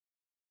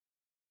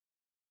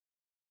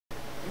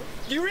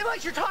Do you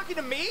realize you're talking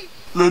to me?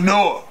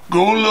 Lenore,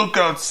 go look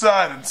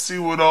outside and see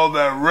what all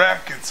that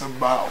racket's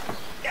about.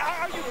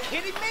 Are you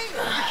kidding me?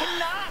 You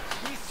cannot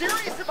be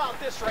serious about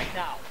this right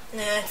now.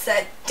 It's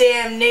that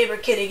damn neighbor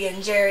kid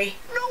again, Jerry.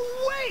 No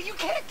way! You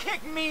can't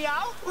kick me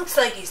out! Looks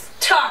like he's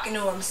talking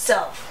to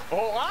himself.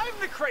 Oh, I'm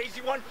the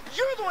crazy one.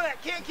 You're the one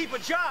that can't keep a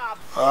job.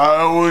 I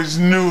always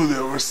knew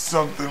there was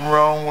something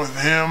wrong with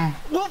him.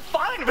 Well,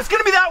 fine. If it's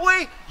gonna be that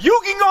way, you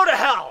can go to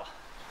hell.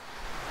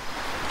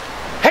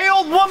 Hey,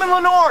 old woman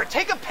Lenore,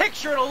 take a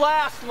picture. It'll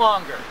last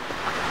longer.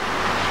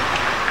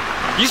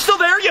 You still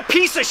there, you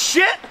piece of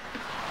shit?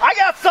 I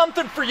got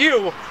something for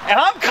you, and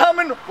I'm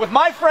coming with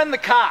my friend the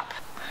cop.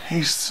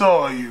 He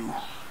saw you,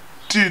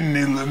 didn't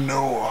he,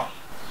 Lenore?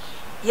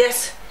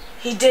 Yes,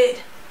 he did.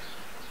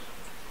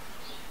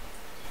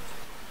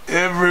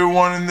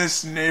 Everyone in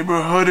this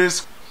neighborhood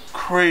is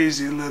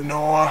crazy,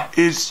 Lenore.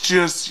 It's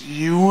just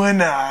you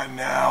and I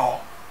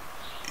now.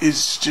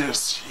 It's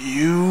just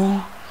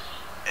you